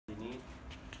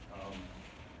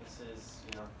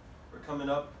coming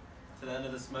up to the end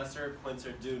of the semester. Points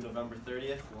are due November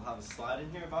 30th. We'll have a slide in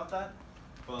here about that.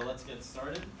 But let's get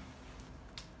started.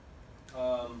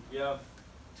 We have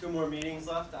 2 more meetings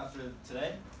left after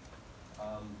today.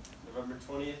 November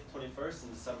 20th, 21st,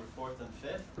 and December 4th and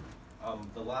 5th.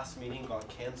 The last meeting got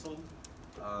canceled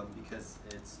because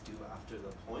it's due after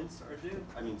the points are due.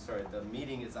 The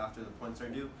meeting is after the points are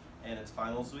due, and it's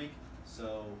finals week.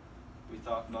 So we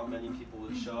thought not many people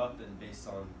would show up, and based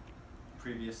on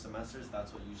previous semesters,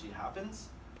 that's what usually happens.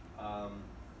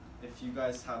 If you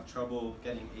guys have trouble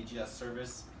getting AGS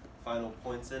service final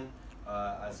points in,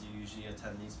 as you usually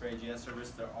attend these for AGS service,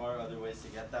 there are other ways to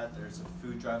get that. There's a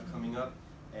food drive coming up,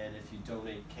 and if you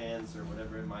donate cans or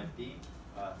whatever it might be,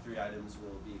 3 items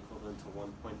will be equivalent to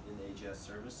 1 point in AGS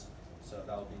service. So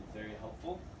that will be very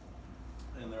helpful.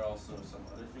 And there are also some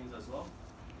other things as well.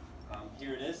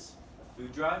 Here it is, a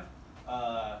food drive.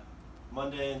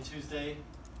 Monday and Tuesday,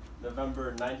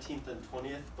 November 19th and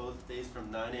 20th, both days from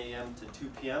 9 a.m. to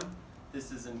 2 p.m.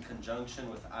 This is in conjunction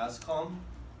with ASCOM.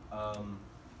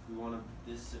 We want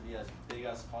this to be as big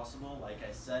as possible. Like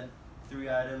I said, 3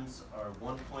 items are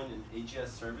 1 point in AGS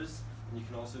service, and you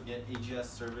can also get AGS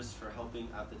service for helping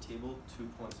at the table, 2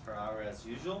 points per hour as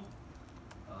usual.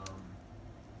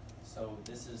 So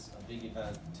this is a big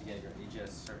event to get your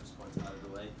AGS service points out of the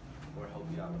way, or help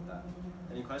you out with that.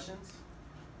 Any questions?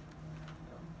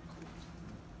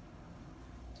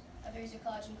 There's a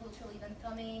college and cultural event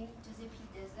coming. Giuseppe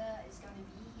Deza is going to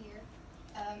be here.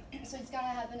 So it's going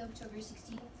to happen October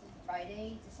 16th,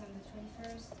 Friday, December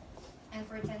 21st. And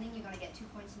for attending, you're going to get 2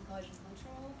 points in college and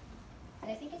cultural.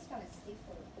 And I think it's going to stay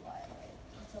for a while, right?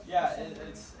 It's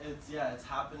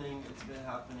happening. It's been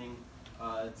happening.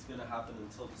 It's going to happen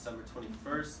until December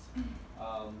 21st.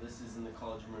 This is in the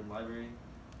College Marin Library.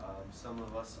 Some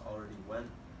of us already went.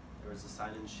 There was a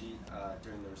sign-in sheet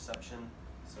during the reception,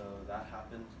 so that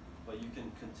happened. But you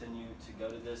can continue to go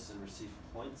to this and receive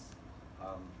points.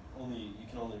 You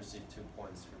can only receive 2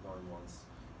 points for going once.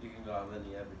 You can go how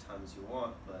many every time as you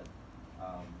want, but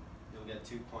you'll get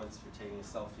 2 points for taking a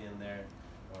selfie in there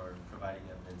or providing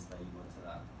evidence that you went to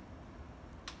that.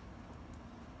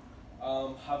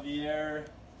 Javier,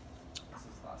 what's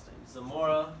his last name?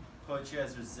 Zamora, Poetry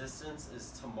as Resistance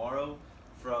is tomorrow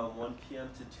from 1 p.m.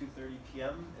 to 2:30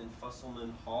 p.m. in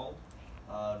Fusselman Hall,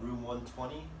 room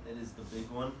 120. It is the big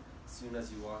one. As soon as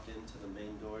you walk into the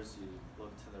main doors, you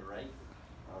look to the right.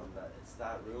 It's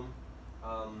that room.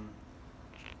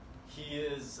 He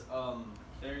is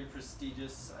very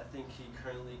prestigious. I think he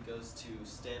currently goes to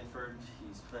Stanford.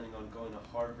 He's planning on going to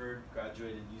Harvard,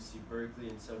 graduated UC Berkeley,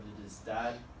 and so did his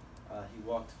dad. He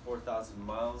walked 4,000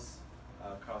 miles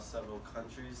across several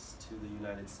countries to the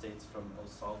United States from El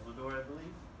Salvador, I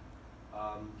believe.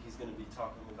 He's going to be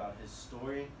talking about his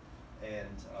story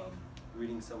and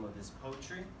reading some of his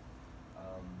poetry.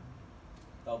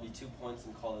 That'll be 2 points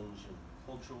in college and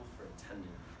cultural for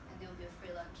attending. And there'll be a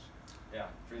free lunch. Yeah,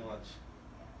 free lunch.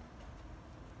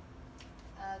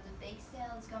 The bake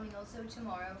sale is coming also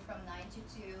tomorrow from 9 to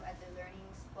 2 at the Learning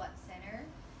Spot Center.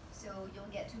 So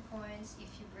you'll get 2 points if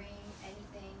you bring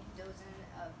anything, dozen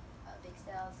of bake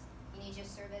sales in AGS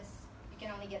service. You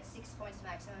can only get 6 points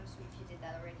maximum, so if you did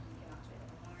that already, you cannot do it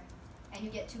anymore. And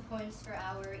you get 2 points per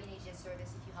hour in AGS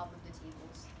service if you help with the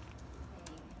tables.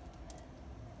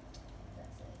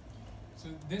 That's it. So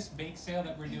this bake sale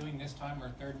that we're doing this time,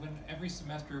 our 3rd one, every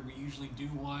semester we usually do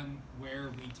one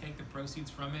where we take the proceeds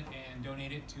from it and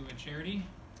donate it to a charity.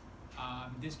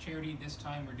 This charity, this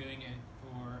time we're doing it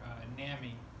for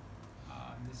NAMI.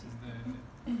 This is the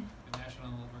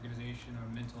National Organization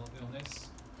of Mental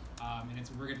Illness, and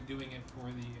we're doing it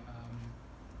for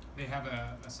they have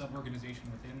a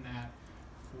sub-organization within that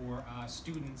for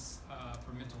students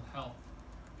for mental health,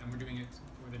 and we're doing it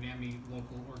for the NAMI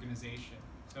local organization.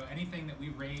 So anything that we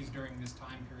raise during this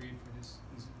time period for this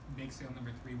bake sale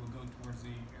number 3 will go towards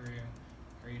the area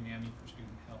NAMI for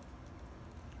student health.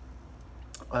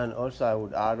 And also I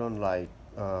would add on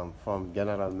from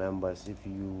general members, if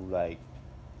you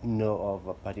know of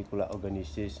a particular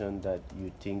organization that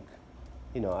you think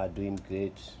are doing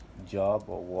great job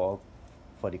or work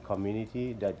for the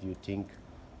community that you think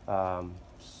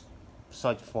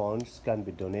such funds can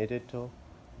be donated to,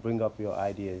 bring up your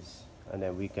ideas and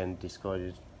then we can discuss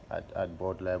it at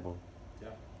board level.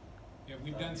 Yeah,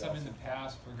 we've done some in the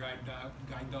past for guide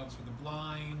dogs for the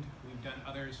blind. We've done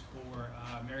others for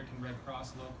American Red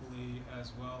Cross locally,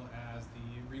 as well as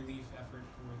the relief effort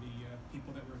for the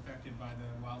people that were affected by the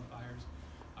wildfires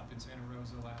up in Santa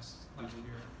Rosa last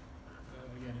year.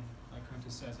 Again, like Kunta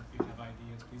says, if you have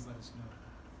ideas, please let us know.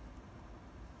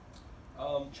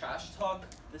 Trash Talk.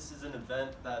 This is an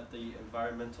event that the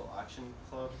Environmental Action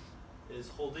Club is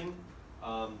holding.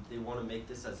 They want to make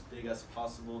this as big as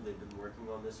possible. They've been working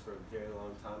on this for a very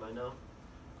long time, I know.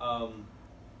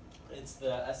 It's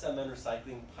the SMN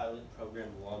Recycling Pilot Program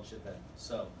launch event.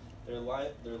 So they're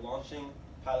launching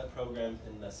pilot program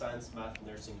in the Science, Math,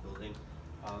 Nursing building.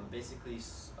 Basically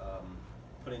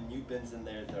putting new bins in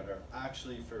there that are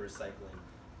actually for recycling.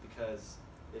 Because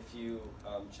if you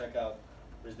check out,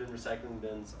 there's been recycling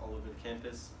bins all over the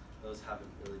campus. Those haven't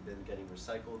really been getting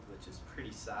recycled, which is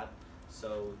pretty sad.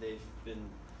 So they've been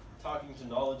talking to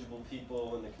knowledgeable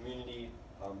people in the community,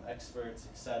 experts,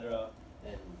 etc.,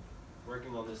 and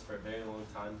working on this for a very long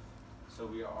time. So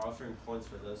we are offering points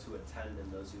for those who attend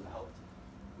and those who helped.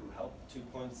 2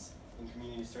 points in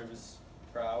community service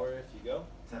per hour if you go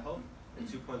to help, and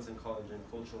 2 points in college and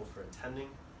cultural for attending.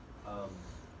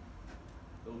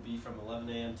 It will be from 11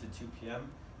 a.m. to 2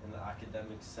 p.m. in the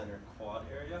Academic Center quad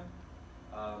area.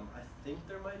 I think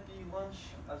there might be lunch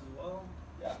as well.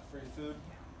 Yeah, free food.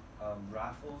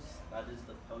 Raffles, that is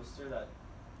the poster that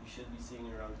you should be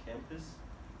seeing around campus.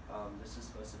 This is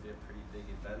supposed to be a pretty big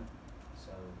event,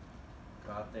 so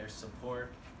go out there,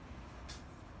 support.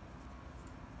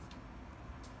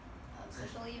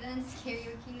 Social events,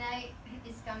 karaoke night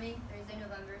is coming Thursday,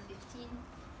 November 15th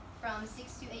from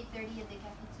 6 to 8:30 at the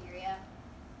cafeteria.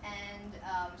 And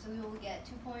so we will get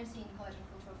 2 points in college and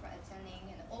cultural for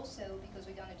attending, and also because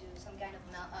we're gonna do some kind of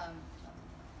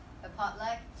a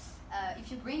potluck. If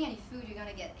you bring any food, you're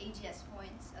gonna get AGS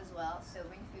points as well. So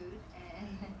bring food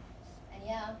and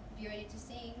yeah, be ready to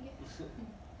sing.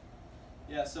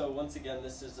 Yeah. So once again,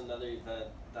 this is another event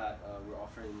that we're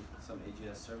offering some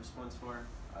AGS service points for,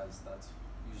 as that's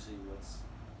usually what's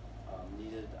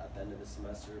needed at the end of the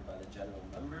semester by the general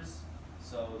members.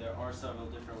 So there are several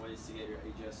different ways to get your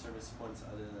AGS service points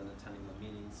other than attending the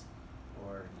meetings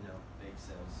or, bake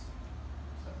sales.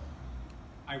 So.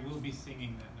 I will be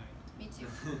singing that night. Me too.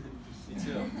 Me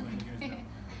too.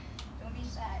 Don't be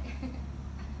shy.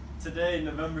 Today,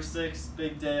 November 6th,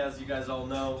 big day, as you guys all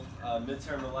know,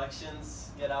 midterm elections.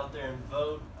 Get out there and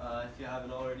vote if you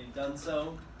haven't already done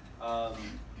so.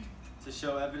 To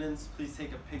show evidence, please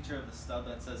take a picture of the stub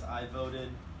that says I voted.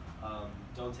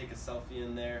 Don't take a selfie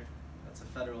in there. That's a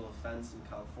federal offense in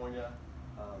California.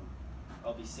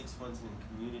 I'll be 6 points in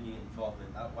community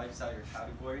involvement. That wipes out your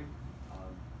category.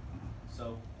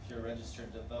 So if you're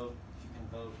registered to vote, if you can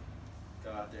vote,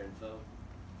 go out there and vote.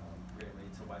 Great way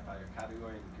to wipe out your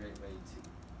category, and a great way to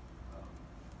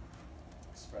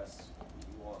express what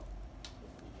you want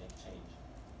if we make change.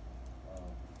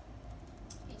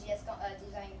 AGS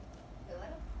design.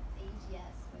 What?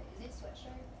 AGS. Wait, is it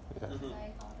sweatshirt? Yeah.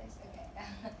 Design complex. Okay.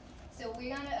 So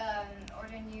we're gonna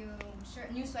order new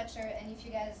sweatshirt, and if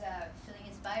you guys feeling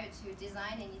inspired to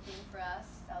design anything for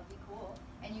us, that'll be cool.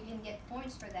 And you can get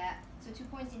points for that. So 2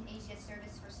 points in AGS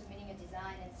service for submitting a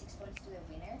design, and 6 points to the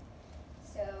winner.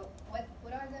 So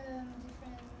what are the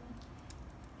different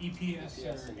EPS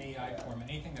EPS or and AI AI. format,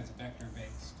 anything that's vector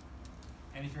based.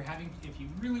 And if you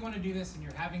really want to do this and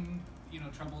you're having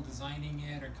trouble designing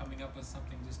it or coming up with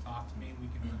something, just talk to me. We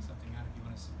can work something out if you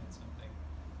want to submit something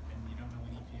and you don't know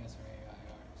what EPS or AI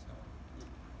are. So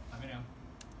let me know.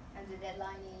 And the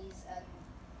deadline is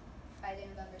Friday,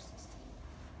 November 16th.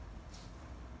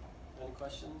 Any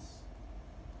questions?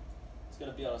 It's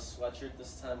gonna be on a sweatshirt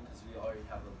this time because we already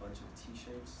have a bunch of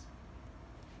T-shirts.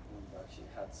 We've actually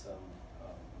had some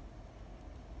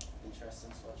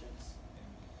interesting sweatshirts.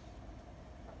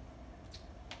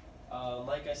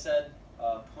 Like I said,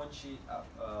 point sheet.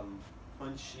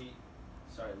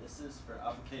 Sorry, this is for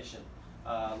application.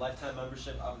 Lifetime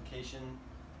membership application.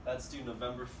 That's due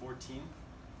November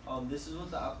 14th. This is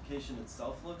what the application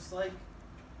itself looks like.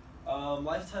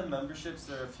 Lifetime memberships,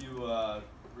 there are a few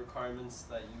requirements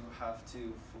that you have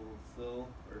to fulfill,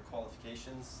 or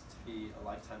qualifications to be a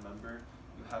lifetime member.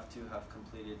 You have to have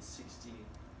completed 60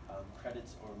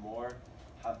 credits or more,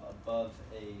 have above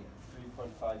a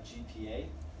 3.5 GPA,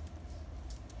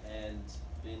 and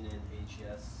been in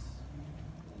AGS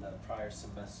in the prior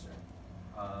semester.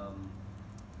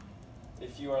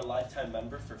 If you are a lifetime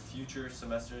member, for future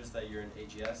semesters that you're in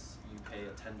AGS, you pay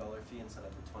a $10 fee instead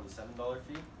of a $27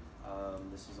 fee.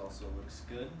 This is also looks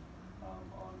good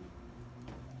on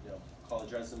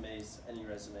college resumes, any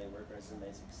resume, work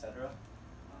resumes, etc.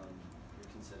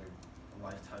 You're considered a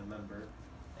lifetime member,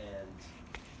 and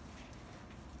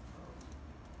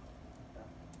yeah,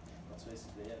 that's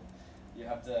basically it. You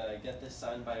have to get this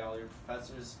signed by all your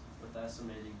professors with the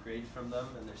estimated grade from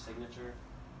them and their signature.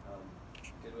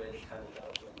 Good way to kind of know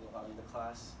what you'll have in the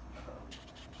class.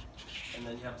 And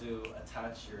then you have to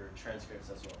attach your transcripts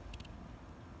as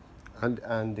well.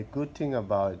 And the good thing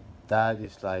about that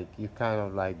is like you kind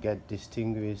of like get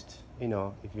distinguished,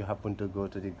 if you happen to go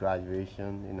to the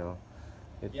graduation,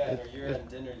 It, Yeah, it, in our year-end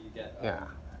dinner, you get, yeah.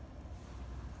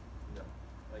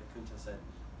 Like Kunta said,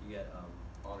 you get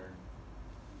honored,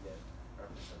 you get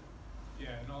represented.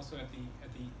 Yeah, and also at the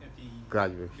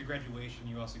Graduation. the graduation,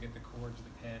 you also get the cords,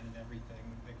 the pen, and everything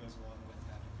that goes along with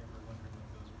that. If you're ever wondering what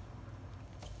those are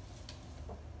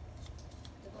for.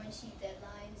 The one sheet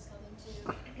deadline is coming to,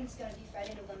 it's gonna be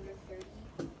Friday, November 30th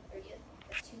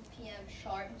at 2 p.m.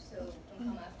 sharp, so don't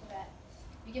come after that.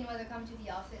 You can either come to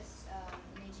the office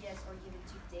in AGS or give it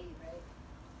to Dave, right?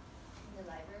 In the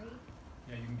library?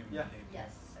 Yeah, you can give them Yeah. a date.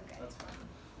 Yes, okay. That's fine.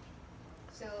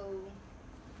 So,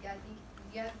 yeah, do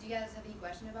you guys have any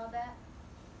question about that?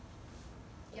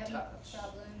 Do you have any Attach.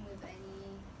 problem with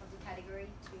any of the category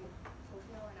to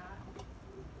fulfill or not?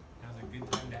 Now's a good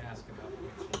time to ask about the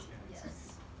worksheets, guys.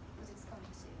 Yes, because it's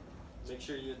coming soon. Make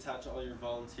sure you attach all your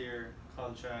volunteer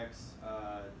contracts,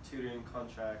 tutoring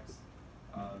contracts,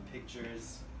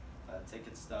 pictures,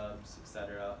 ticket stubs,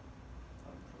 etc.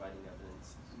 Providing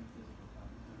evidence.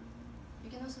 You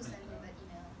can also send me that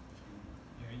email.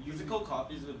 Yeah, usually, Physical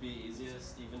copies would be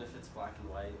easiest, even if it's black and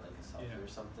white, like a selfie Yeah. or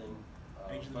something.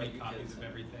 I usually but make you can copies of send-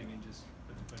 everything and just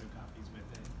put the photocopies with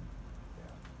it.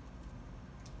 Yeah.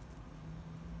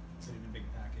 Put it in a big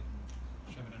packet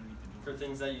and shove it underneath the door. For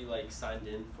things that you like signed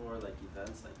in for, like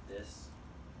events like this,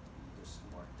 you just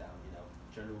mark down,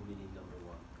 journal meeting number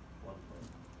 1 point.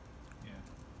 Yeah,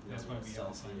 You that's know, why we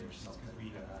have the selfie or signage, because something we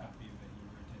have like a that. copy of that you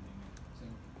were attending it. So,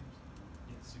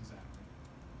 yes, exactly.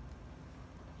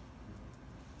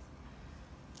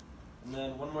 And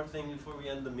then one more thing before we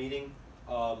end the meeting,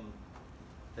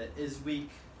 the ISWEEK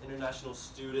International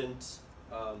Student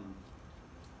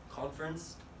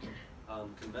Conference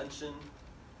Convention.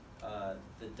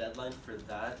 The deadline for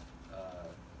that,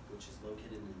 which is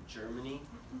located in Germany,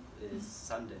 is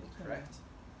Sunday, correct?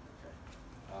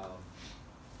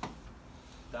 Okay.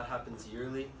 That happens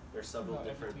yearly. There are several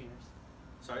different. Every 2 years.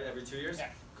 Sorry, every 2 years? Yeah.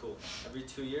 Cool. Every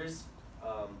 2 years,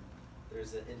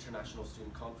 there's an international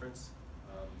student conference.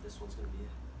 This one's going to be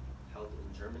held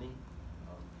in Germany.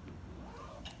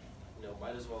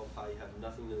 Might as well apply. You have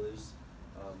nothing to lose.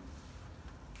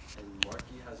 And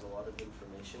Marky has a lot of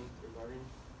information regarding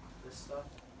this stuff.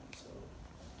 So,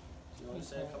 do you want to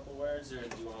say a couple words, or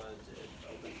do you want to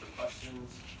open for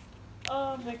questions?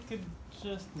 They could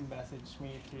just message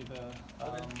me through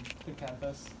the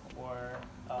campus, or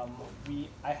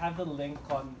I have the link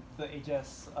on the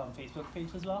AGS Facebook page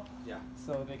as well, Yeah.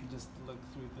 so they can just look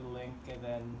through the link and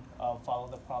then follow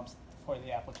the prompts for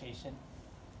the application.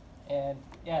 And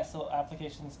yeah, so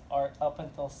applications are up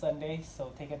until Sunday,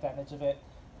 so take advantage of it.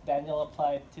 Daniel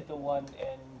applied to the one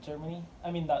in Germany.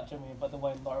 I mean, not Germany, but the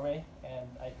one in Norway, and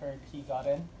I heard he got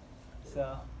in.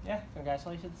 So yeah,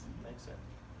 congratulations. Thanks, sir.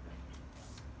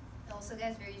 Also,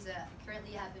 guys, there is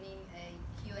currently happening a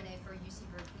Q&A for UC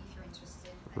Berkeley if you're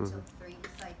interested until 3.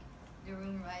 It's like the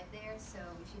room right there, so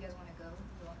if you guys want to go,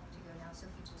 you're welcome to go now. So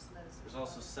if you just let us know. There's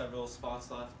also several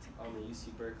spots left on the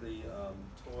UC Berkeley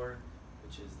tour,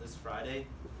 which is this Friday.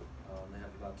 They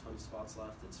have about 20 spots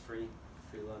left. It's free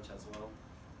lunch as well.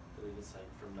 I believe it's like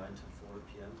from 9 to 4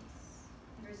 p.m.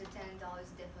 There's a $10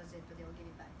 deposit, but they will give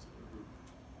it back to you.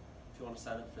 If you want to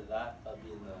sign up for that, that'll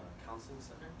be in the counseling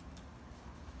center.